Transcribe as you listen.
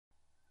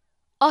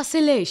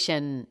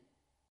Oscillation.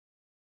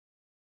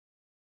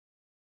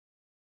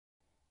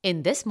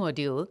 In this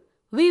module,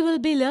 we will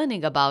be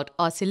learning about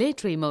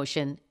oscillatory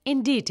motion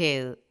in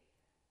detail.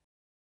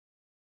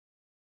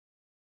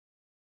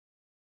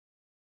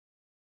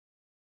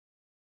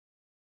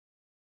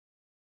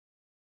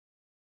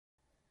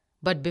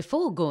 But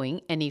before going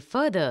any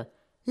further,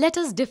 let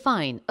us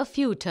define a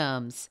few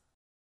terms.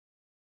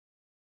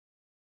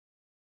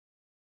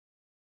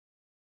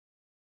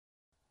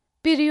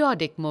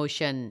 Periodic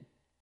motion.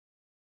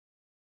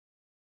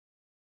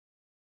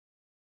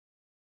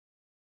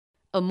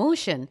 A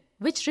motion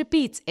which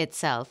repeats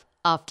itself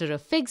after a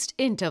fixed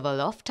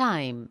interval of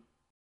time.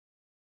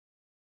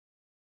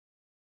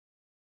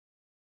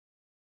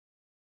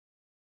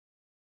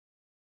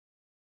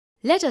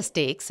 Let us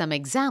take some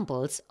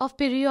examples of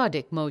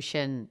periodic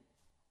motion.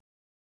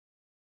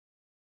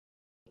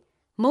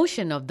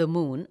 Motion of the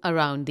moon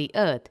around the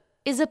earth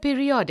is a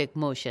periodic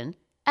motion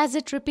as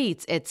it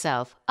repeats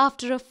itself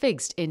after a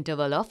fixed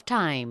interval of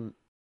time.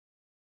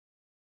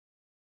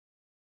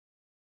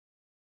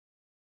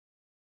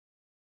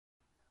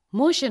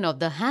 Motion of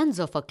the hands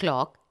of a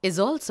clock is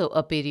also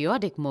a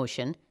periodic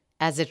motion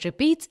as it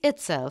repeats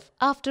itself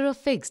after a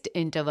fixed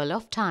interval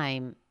of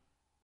time.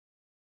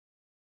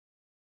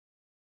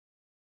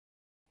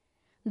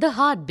 The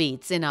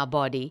heartbeats in our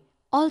body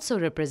also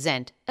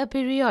represent a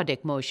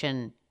periodic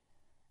motion,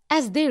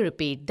 as they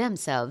repeat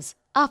themselves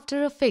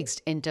after a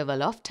fixed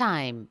interval of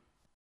time.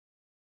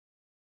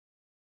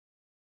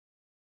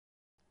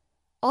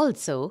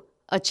 Also,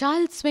 a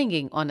child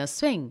swinging on a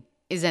swing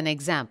is an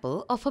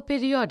example of a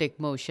periodic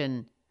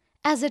motion,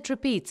 as it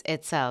repeats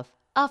itself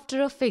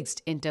after a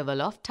fixed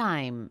interval of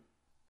time.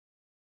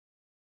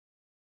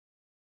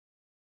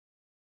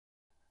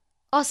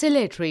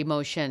 Oscillatory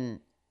motion.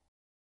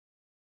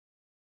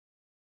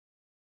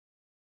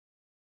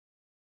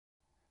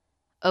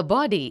 A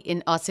body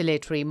in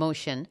oscillatory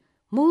motion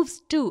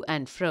moves to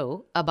and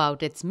fro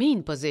about its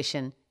mean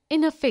position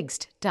in a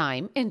fixed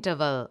time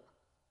interval.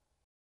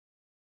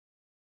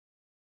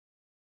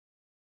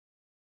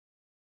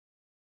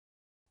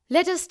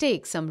 Let us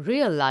take some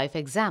real-life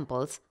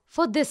examples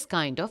for this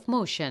kind of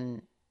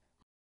motion.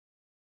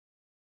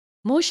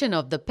 Motion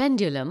of the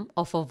pendulum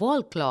of a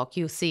wall clock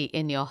you see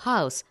in your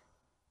house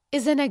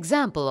is an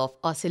example of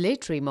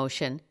oscillatory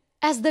motion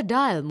as the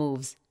dial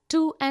moves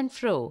to and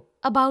fro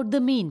about the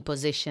mean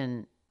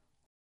position.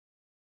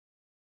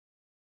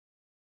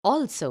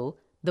 Also,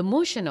 the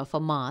motion of a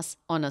mass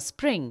on a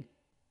spring,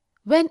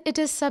 when it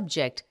is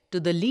subject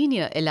to the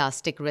linear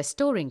elastic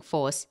restoring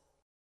force,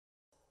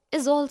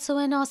 is also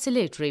an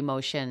oscillatory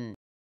motion.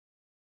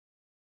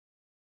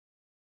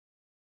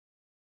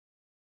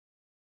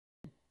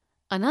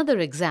 Another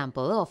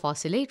example of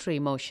oscillatory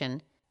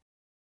motion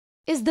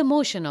is the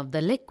motion of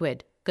the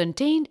liquid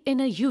contained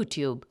in a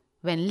U-tube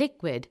when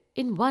liquid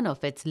in one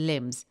of its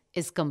limbs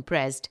is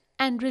compressed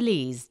and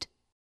released.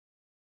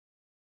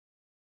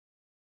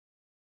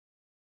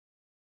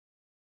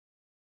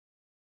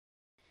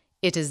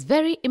 It is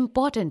very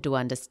important to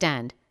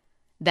understand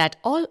that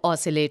all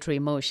oscillatory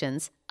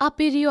motions are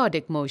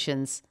periodic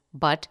motions,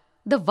 but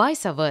the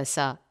vice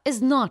versa is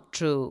not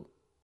true.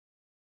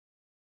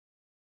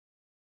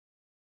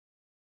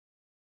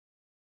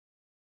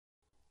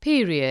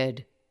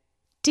 Period.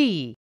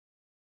 T.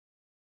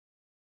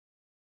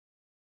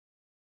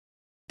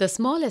 The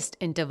smallest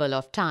interval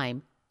of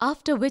time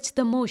after which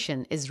the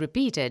motion is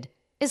repeated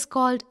is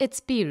called its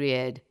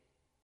period.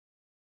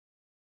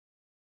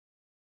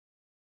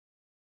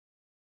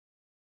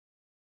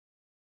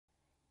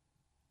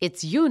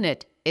 Its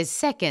unit is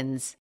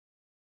seconds.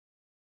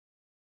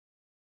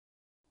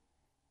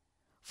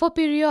 For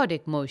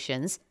periodic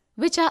motions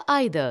which are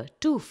either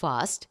too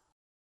fast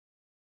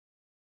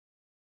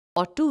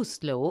or too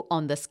slow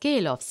on the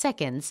scale of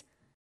seconds,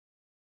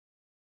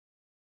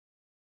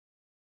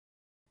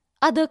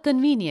 other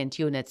convenient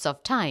units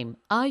of time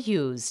are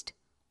used.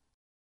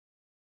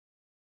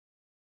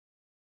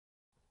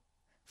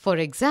 For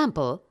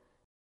example,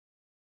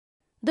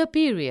 the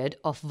period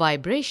of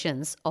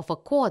vibrations of a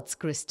quartz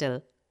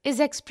crystal is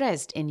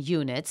expressed in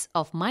units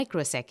of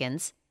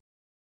microseconds,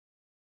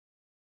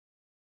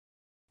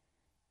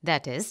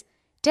 that is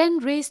 10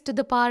 raised to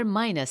the power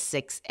minus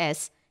 6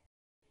 s,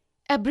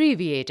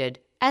 abbreviated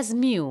as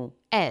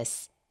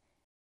μs.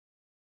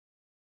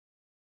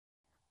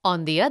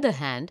 On the other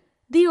hand,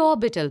 the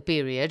orbital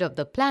period of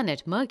the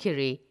planet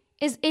Mercury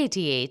is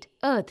 88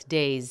 Earth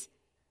days.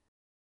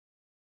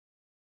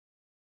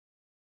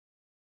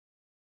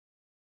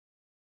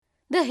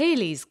 The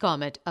Halley's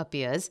Comet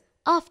appears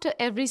after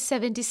every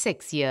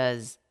 76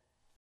 years.